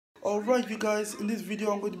Alright you guys, in this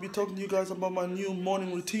video I'm going to be talking to you guys about my new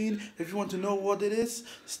morning routine. If you want to know what it is,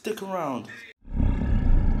 stick around.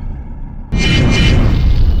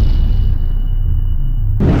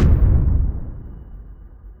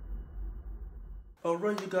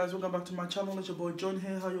 Alright you guys, welcome back to my channel. It's your boy John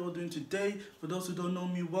here. How you all doing today? For those who don't know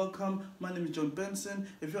me, welcome. My name is John Benson.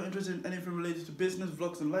 If you're interested in anything related to business,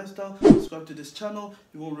 vlogs and lifestyle, subscribe to this channel.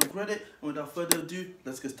 You won't regret it. And without further ado,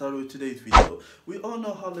 let's get started with today's video. We all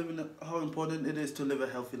know how important it is to live a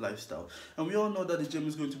healthy lifestyle. And we all know that the gym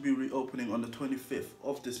is going to be reopening on the 25th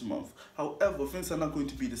of this month. However, things are not going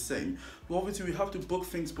to be the same. Well, obviously we have to book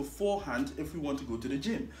things beforehand if we want to go to the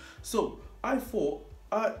gym. So I thought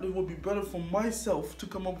it would be better for myself to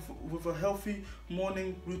come up with a healthy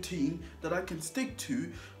morning routine that I can stick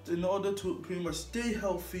to in order to pretty much stay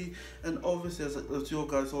healthy, and obviously as you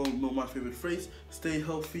guys all know my favorite phrase, stay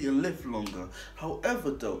healthy and live longer.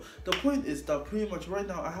 However though, the point is that pretty much right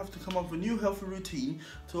now I have to come up with a new healthy routine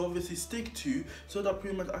to obviously stick to, so that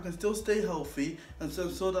pretty much I can still stay healthy, and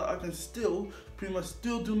so that I can still pretty much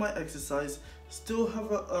do my exercise, still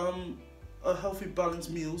have a healthy balanced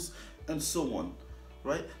meals and so on.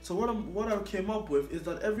 Right, so what I came up with is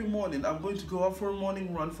that every morning I'm going to go out for a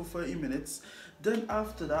morning run for 30 minutes. Then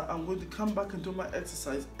after that I'm going to come back and do my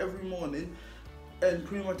exercise every morning, and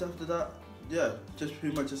pretty much after that, yeah, just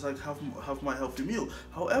pretty much just like have my healthy meal.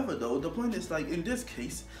 However though, the point is, like in this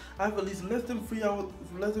case, I have at least less than 3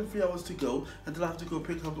 hours to go until I have to go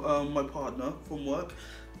pick up my partner from work.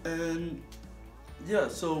 And yeah,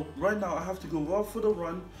 so right now I have to go out for the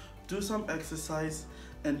run, do some exercise,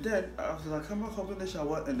 and then after that, come back up in the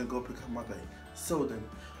shower and then go pick up my guy. So then,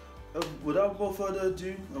 without more further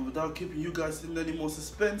ado and without keeping you guys in any more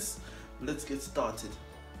suspense, let's get started.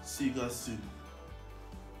 See you guys soon.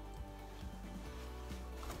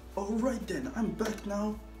 Alright then, I'm back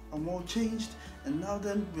now. I'm all changed, and now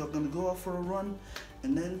then we are gonna go out for a run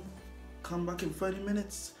and then come back in 30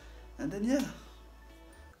 minutes, and then yeah,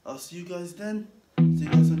 I'll see you guys then. See you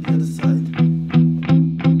guys on the other side.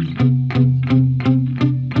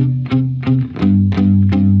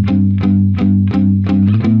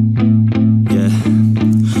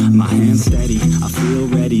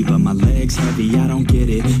 I don't get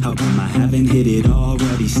it, how come I haven't hit it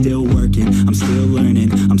already? Still working, I'm still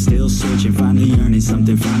learning, I'm still searching, finally earning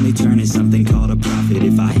something, finally turning something called a profit.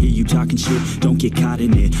 If I hear you talking shit, don't get caught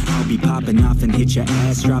in it. I'll be popping off and hit your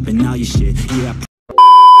ass, dropping all your shit. Yeah.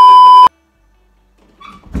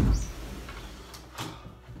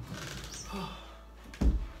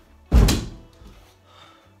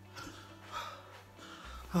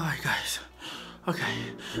 Alright guys, okay,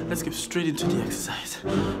 let's get straight into the exercise.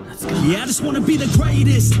 Let's go. Yeah, I just wanna be the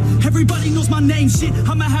greatest. Everybody knows my name, shit.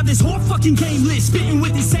 I'ma have this whole fucking game list, spitting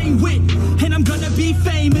with the same wit, and I'm gonna be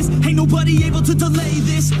famous. Ain't nobody able to delay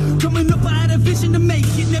this. Coming up, I had a vision to make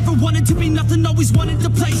it. Never wanted to be nothing, always wanted to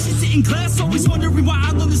play shit. Sit in class, always wondering why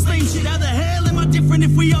I know the same shit. How the hell am I different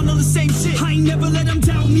if we all know the same shit? I ain't never let them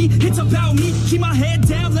doubt me, it's about me. Keep my head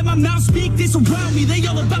down, let my mouth speak. This around me, they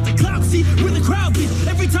all about the clout, see where the crowd be.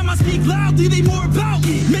 Every time I speak loudly, they more about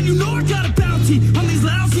me. Man, you know I got a bounty on these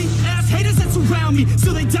lousy ass haters that surround me.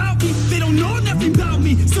 So they doubt me, they don't know nothing about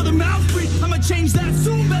me. So their mouth free, I'ma change that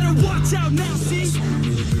soon. Better watch out now, see?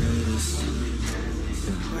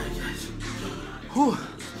 Alright guys, whew.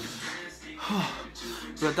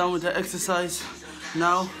 We're done with the exercise.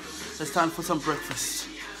 Now it's time for some breakfast.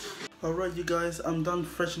 Alright you guys, I'm done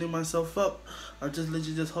freshening myself up. I just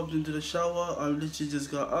literally just hopped into the shower. I literally just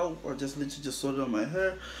got out. I just literally just sorted out my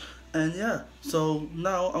hair. And yeah, so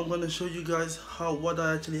now I'm going to show you guys what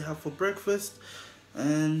I actually have for breakfast.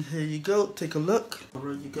 And here you go, take a look.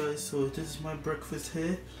 Alright you guys, so this is my breakfast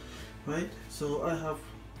here, right? So I have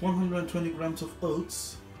 120 grams of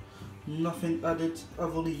oats, nothing added.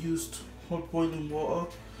 I've only used hot boiling water.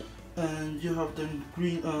 And you have the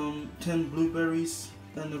green 10 blueberries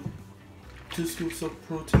and 2 scoops of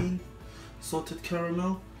protein, salted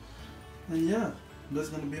caramel. And yeah, that's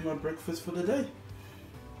gonna be my breakfast for the day.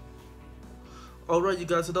 Alright you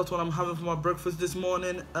guys, so that's what I'm having for my breakfast this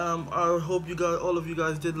morning. I hope you guys, all of you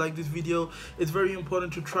guys did like this video. It's very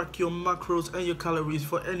important to track your macros and your calories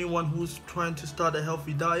for anyone who's trying to start a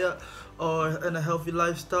healthy diet or a healthy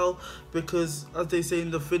lifestyle, because as they say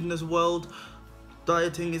in the fitness world,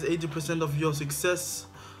 dieting is 80% of your success.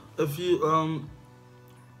 If you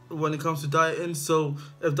when it comes to dieting, so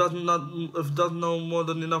if that's no more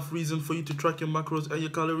than enough reason for you to track your macros and your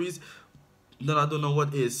calories, then I don't know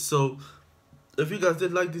what is. So if you guys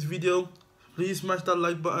did like this video, please smash that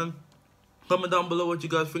like button, comment down below what you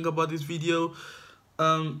guys think about this video,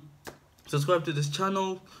 subscribe to this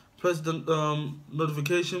channel, press the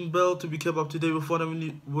notification bell to be kept up to date with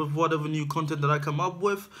whatever new content that I come up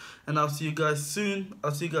with. And I'll see you guys soon.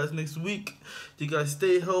 I'll see you guys next week. You guys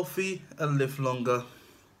stay healthy and live longer.